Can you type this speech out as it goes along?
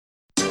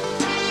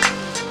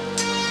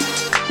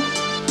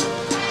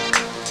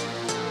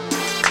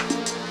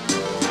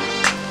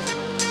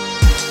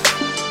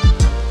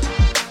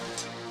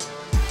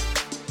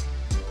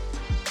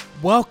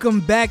Welcome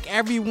back,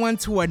 everyone,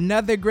 to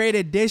another great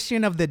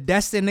edition of the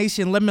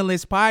Destination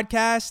Limitless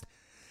podcast.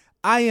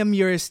 I am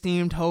your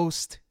esteemed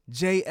host,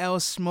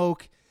 JL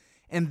Smoke,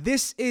 and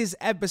this is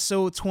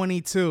episode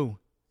 22,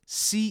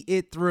 See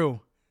It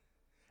Through.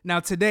 Now,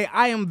 today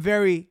I am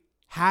very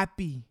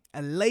happy,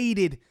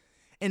 elated,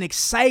 and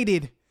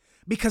excited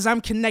because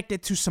I'm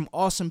connected to some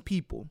awesome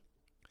people.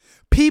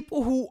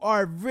 People who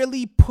are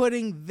really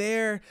putting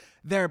their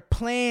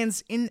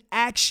plans in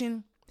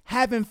action,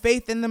 having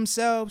faith in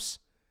themselves,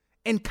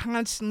 and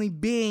constantly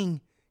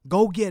being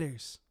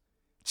go-getters,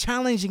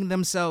 challenging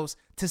themselves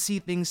to see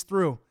things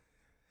through.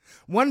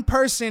 One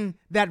person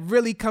that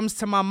really comes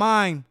to my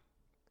mind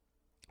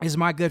is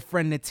my good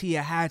friend,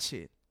 Natia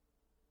Hatchett.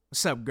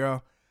 What's up,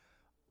 girl?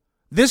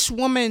 This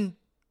woman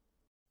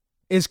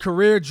is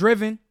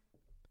career-driven,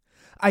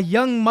 a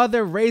young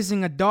mother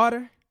raising a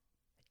daughter,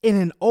 and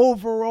an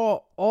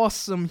overall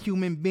awesome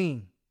human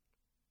being.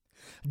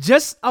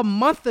 Just a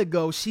month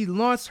ago, she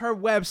launched her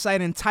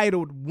website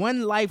entitled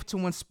One Life to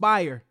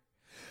Inspire,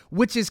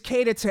 which is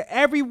catered to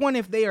everyone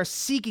if they are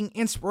seeking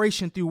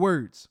inspiration through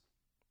words.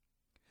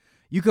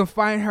 You can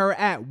find her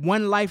at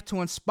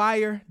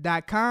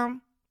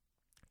onelifetoinspire.com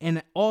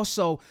and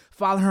also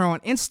follow her on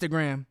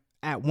Instagram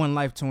at One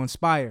Life to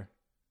Inspire.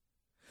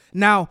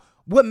 Now,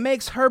 what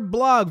makes her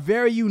blog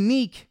very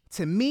unique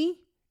to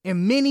me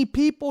and many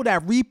people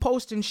that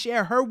repost and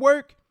share her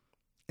work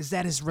is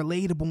that it's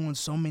relatable on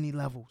so many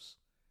levels.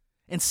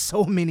 In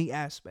so many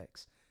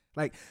aspects.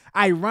 Like,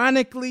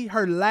 ironically,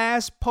 her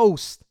last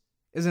post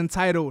is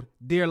entitled,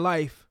 Dear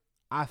Life,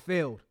 I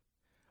Failed,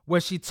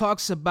 where she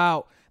talks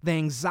about the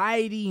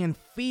anxiety and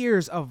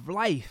fears of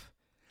life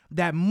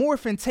that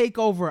morph and take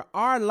over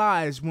our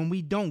lives when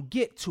we don't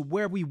get to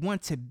where we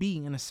want to be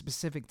in a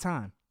specific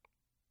time.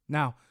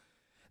 Now,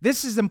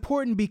 this is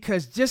important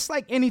because just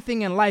like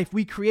anything in life,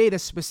 we create a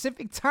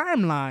specific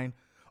timeline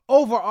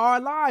over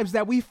our lives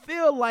that we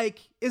feel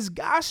like is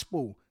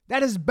gospel,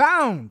 that is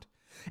bound,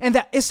 and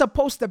that it's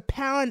supposed to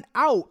pan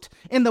out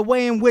in the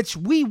way in which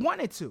we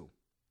want it to.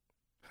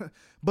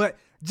 But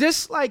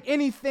just like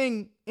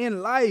anything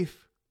in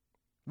life,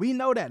 we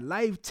know that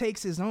life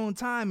takes its own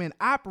time and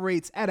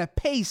operates at a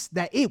pace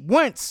that it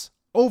wants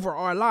over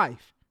our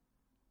life.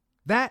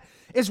 That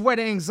is where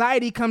the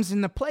anxiety comes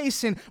into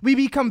place and we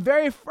become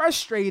very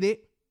frustrated,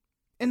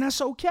 and that's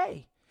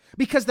okay.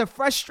 Because the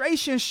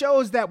frustration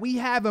shows that we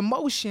have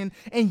emotion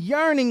and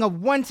yearning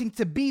of wanting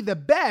to be the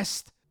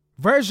best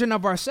version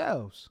of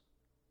ourselves.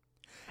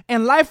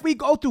 In life, we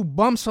go through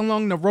bumps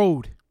along the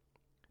road,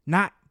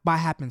 not by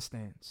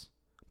happenstance,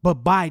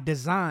 but by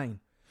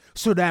design,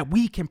 so that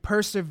we can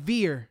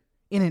persevere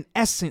and, in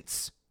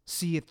essence,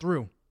 see it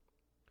through.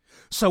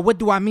 So what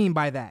do I mean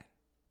by that?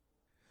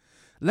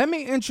 Let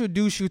me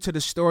introduce you to the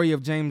story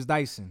of James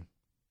Dyson.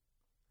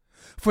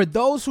 For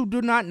those who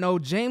do not know,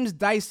 James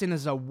Dyson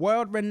is a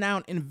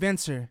world-renowned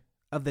inventor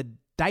of the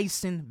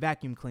Dyson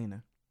vacuum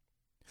cleaner.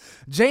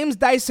 James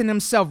Dyson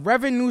himself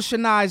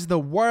revolutionized the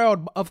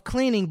world of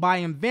cleaning by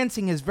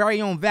inventing his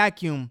very own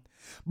vacuum,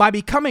 by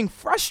becoming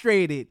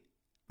frustrated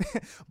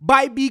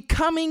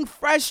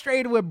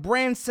with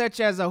brands such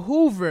as a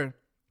Hoover,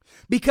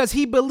 because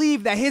he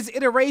believed that his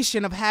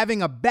iteration of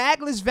having a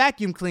bagless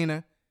vacuum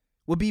cleaner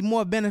would be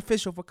more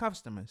beneficial for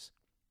customers.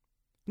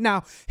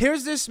 Now,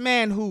 here's this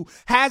man who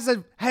has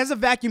a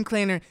vacuum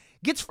cleaner,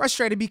 gets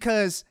frustrated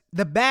because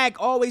the bag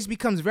always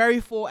becomes very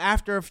full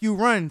after a few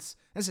runs,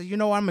 and says, you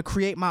know what, I'm going to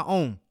create my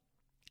own.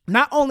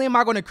 Not only am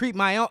I going to create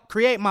my own,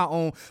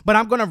 but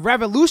I'm going to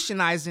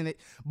revolutionize it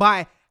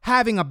by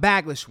having a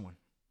bagless one.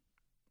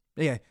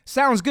 Yeah,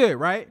 sounds good,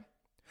 right?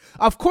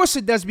 Of course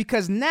it does,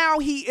 because now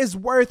he is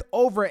worth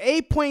over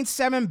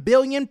 8.7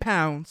 billion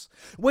pounds,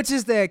 which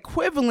is the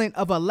equivalent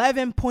of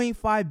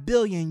 11.5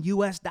 billion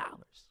US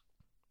dollars.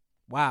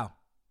 Wow.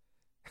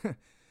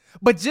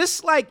 But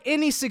just like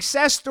any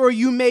success story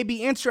you may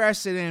be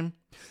interested in,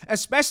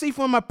 especially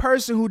from a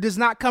person who does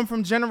not come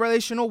from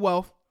generational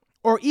wealth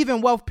or even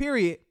wealth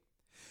period,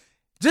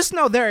 just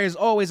know there is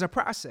always a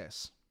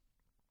process.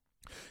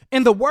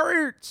 In the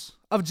words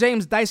of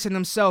James Dyson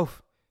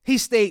himself, he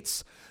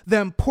states,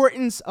 the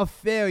importance of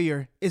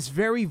failure is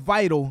very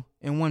vital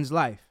in one's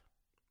life.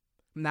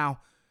 Now,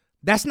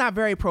 that's not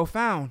very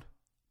profound,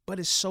 but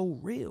it's so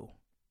real.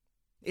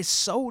 It's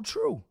so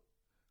true.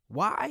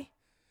 Why?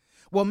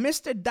 Well,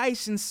 Mr.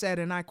 Dyson said,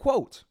 and I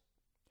quote,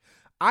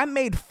 I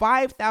made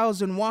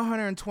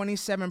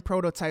 5,127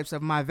 prototypes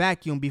of my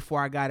vacuum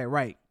before I got it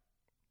right.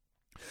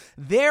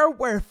 There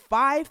were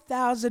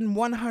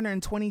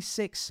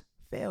 5,126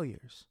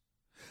 failures,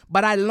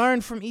 but I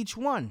learned from each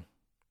one.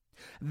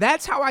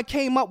 That's how I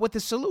came up with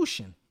the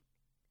solution.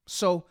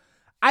 So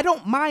I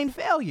don't mind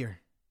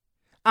failure.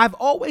 I've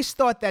always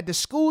thought that the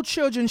school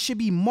children should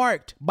be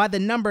marked by the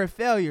number of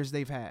failures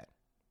they've had.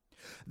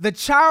 The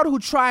child who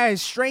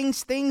tries strange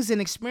things and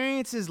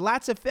experiences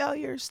lots of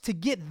failures to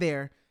get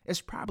there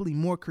is probably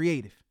more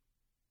creative.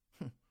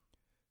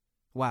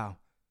 Wow.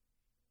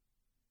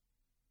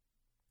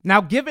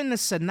 Now, given the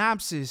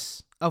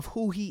synopsis of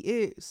who he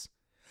is,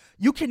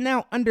 you can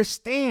now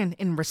understand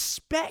and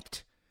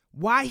respect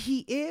why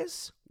he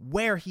is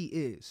where he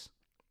is.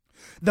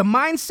 The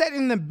mindset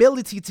and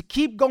ability to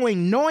keep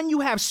going, knowing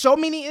you have so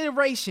many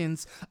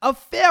iterations of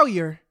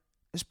failure,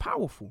 is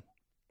powerful.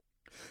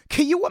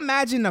 Can you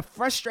imagine the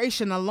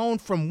frustration alone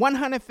from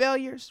 100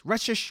 failures?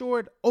 Rest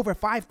assured, over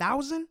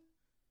 5,000?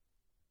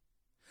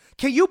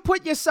 Can you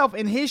put yourself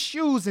in his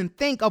shoes and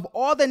think of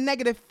all the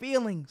negative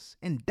feelings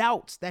and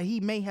doubts that he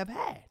may have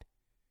had?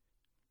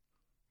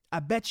 I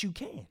bet you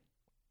can.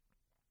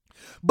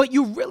 But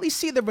you really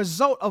see the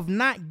result of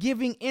not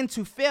giving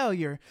into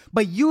failure,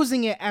 but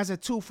using it as a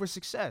tool for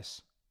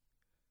success.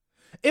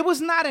 It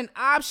was not an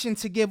option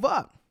to give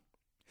up.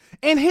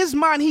 In his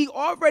mind, he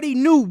already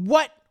knew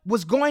what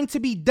was going to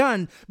be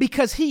done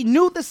because he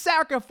knew the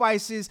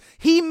sacrifices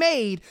he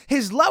made,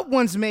 his loved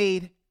ones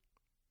made,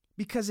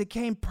 because it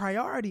came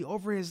priority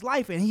over his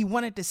life, and he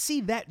wanted to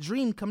see that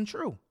dream come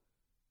true.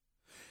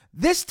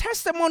 This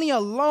testimony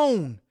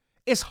alone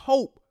is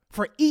hope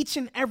for each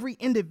and every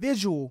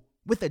individual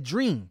with a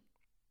dream.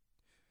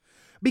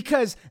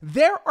 Because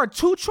there are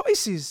two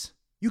choices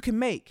you can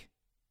make.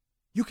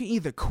 You can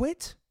either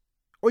quit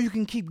or you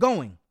can keep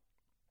going.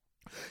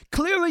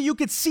 Clearly, you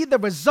could see the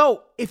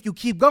result if you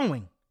keep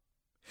going.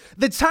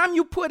 The time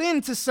you put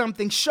into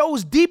something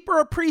shows deeper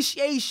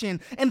appreciation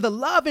and the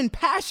love and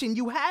passion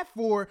you have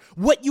for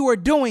what you are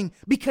doing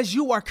because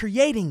you are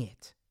creating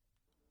it.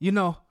 You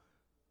know,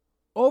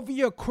 over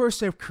your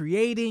course of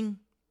creating,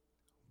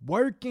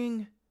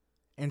 working,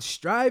 and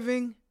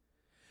striving,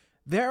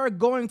 there are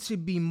going to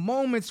be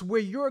moments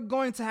where you're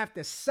going to have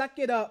to suck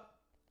it up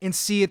and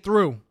see it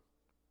through,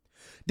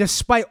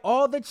 despite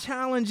all the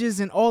challenges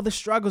and all the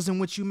struggles in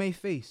which you may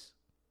face.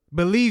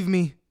 Believe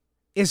me,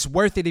 it's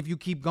worth it if you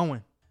keep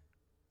going.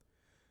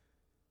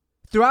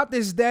 Throughout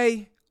this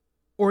day,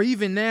 or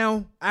even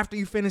now, after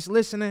you finish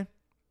listening,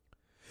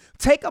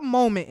 take a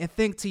moment and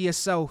think to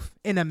yourself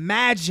and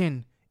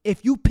imagine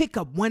if you pick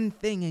up one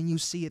thing and you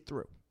see it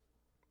through.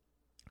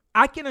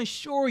 I can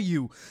assure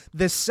you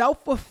the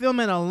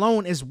self-fulfillment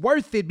alone is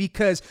worth it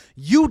because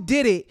you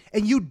did it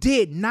and you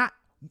did not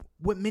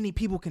what many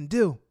people can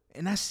do,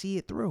 and I see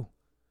it through.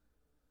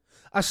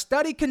 A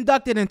study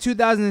conducted in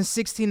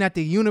 2016 at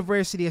the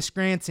University of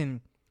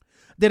Scranton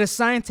did a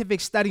scientific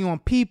study on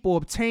people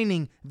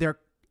obtaining their,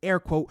 air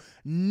quote,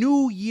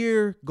 New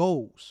Year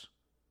goals.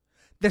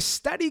 The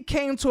study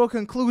came to a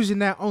conclusion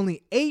that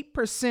only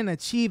 8%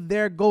 achieve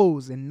their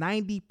goals and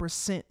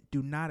 90%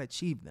 do not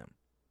achieve them.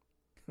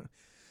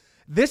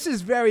 This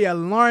is very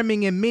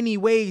alarming in many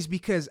ways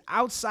because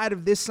outside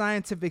of this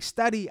scientific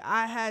study,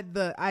 I had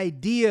the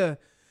idea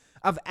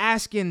of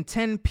asking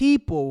 10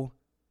 people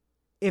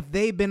if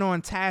they've been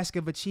on task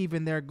of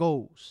achieving their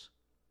goals.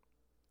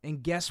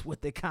 And guess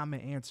what the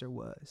common answer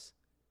was?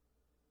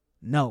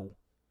 No.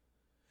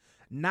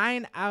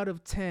 9 out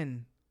of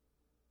 10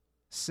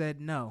 said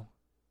no,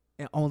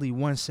 and only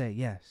 1 said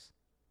yes.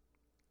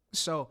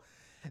 So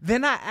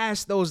then I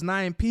asked those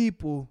 9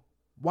 people,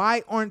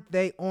 why aren't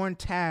they on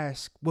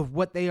task with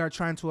what they are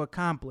trying to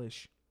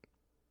accomplish?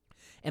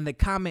 And the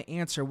common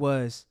answer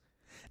was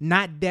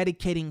not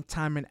dedicating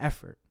time and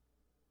effort.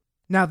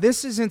 Now,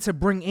 this isn't to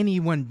bring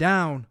anyone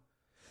down,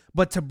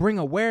 but to bring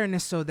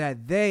awareness so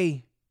that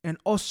they, and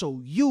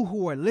also you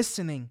who are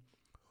listening,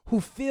 who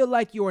feel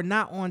like you are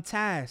not on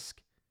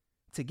task,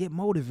 to get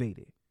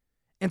motivated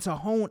and to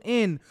hone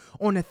in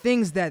on the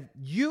things that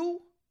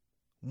you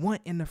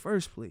want in the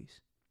first place.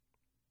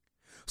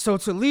 So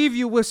to leave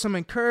you with some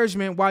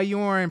encouragement while you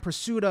are in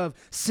pursuit of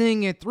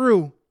seeing it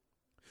through,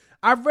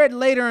 I read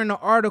later in the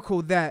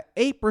article that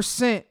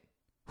 8%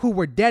 who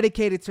were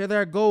dedicated to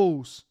their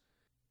goals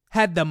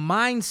had the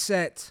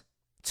mindset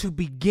to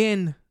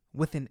begin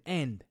with an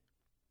end.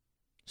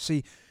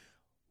 See,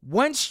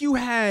 once you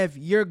have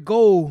your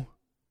goal,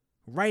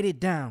 write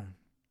it down.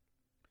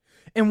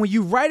 And when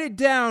you write it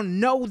down,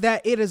 know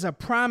that it is a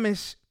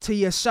promise to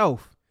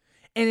yourself.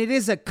 And it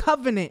is a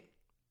covenant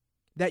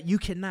that you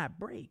cannot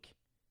break.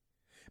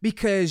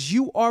 Because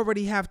you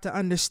already have to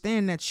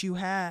understand that you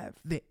have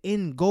the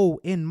end goal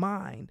in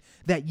mind,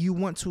 that you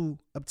want to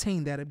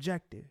obtain that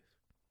objective.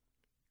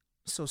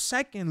 So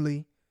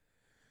secondly,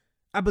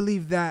 I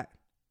believe that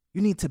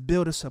you need to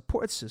build a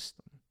support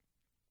system.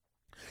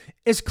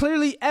 It's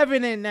clearly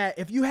evident that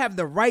if you have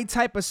the right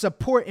type of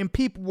support and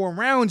people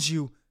around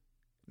you,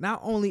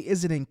 not only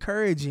is it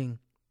encouraging,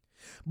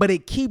 but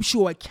it keeps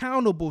you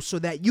accountable so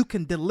that you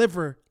can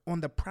deliver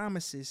on the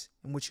promises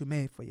in which you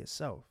made for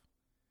yourself.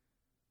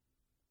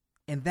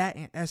 And that,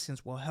 in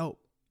essence, will help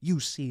you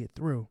see it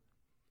through.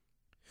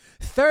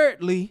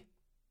 Thirdly,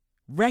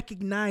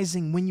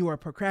 recognizing when you are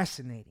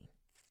procrastinating.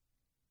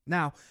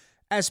 Now,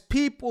 as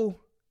people,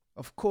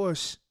 of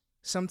course,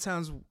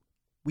 sometimes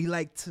we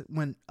like to,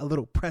 when a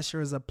little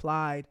pressure is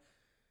applied,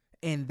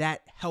 and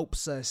that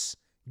helps us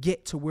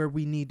get to where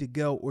we need to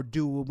go or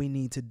do what we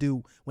need to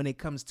do when it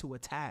comes to a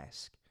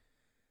task.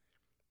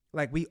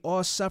 Like, we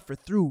all suffer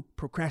through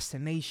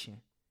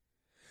procrastination.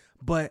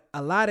 But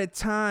a lot of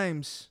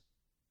times,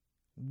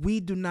 we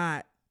do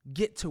not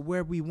get to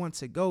where we want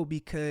to go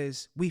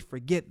because we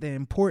forget the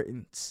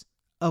importance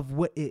of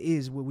what it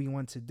is what we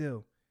want to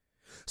do.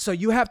 So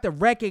you have to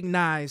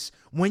recognize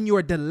when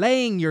you're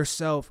delaying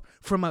yourself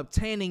from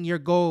obtaining your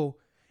goal,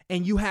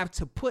 and you have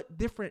to put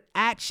different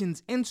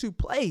actions into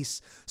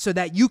place so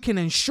that you can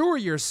ensure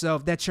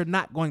yourself that you're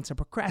not going to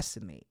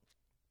procrastinate.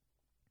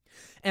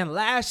 And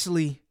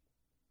lastly,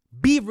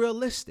 be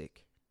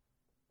realistic.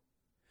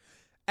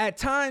 At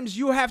times,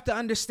 you have to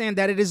understand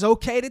that it is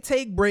okay to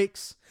take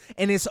breaks,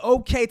 and it's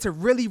okay to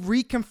really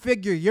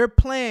reconfigure your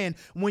plan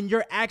when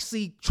you're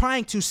actually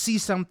trying to see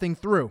something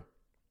through.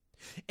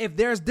 If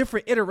there's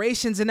different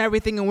iterations and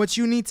everything in which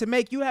you need to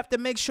make, you have to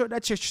make sure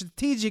that you're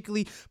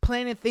strategically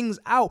planning things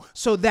out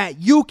so that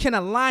you can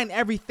align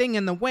everything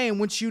in the way in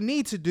which you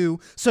need to do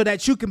so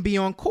that you can be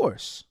on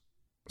course.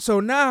 So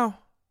now,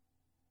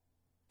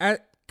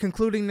 at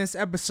concluding this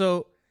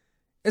episode,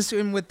 it's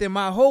within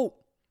my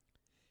hope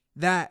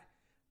that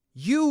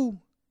you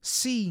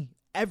see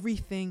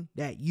everything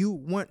that you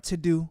want to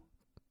do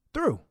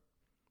through.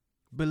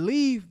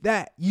 Believe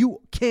that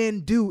you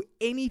can do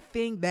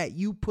anything that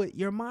you put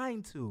your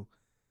mind to.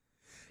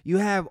 You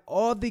have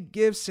all the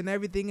gifts and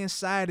everything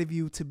inside of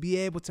you to be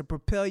able to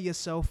propel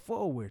yourself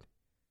forward.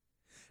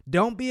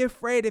 Don't be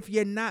afraid if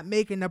you're not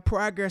making the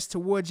progress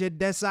towards your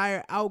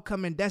desired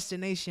outcome and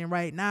destination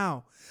right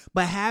now,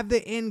 but have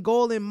the end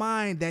goal in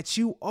mind that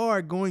you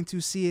are going to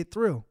see it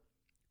through.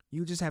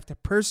 You just have to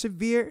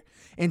persevere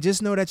and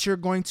just know that you're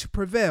going to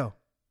prevail.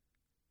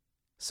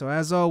 So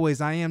as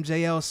always, I am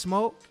JL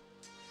Smoke,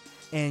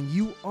 and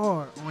you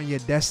are on your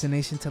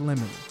destination to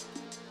limitless.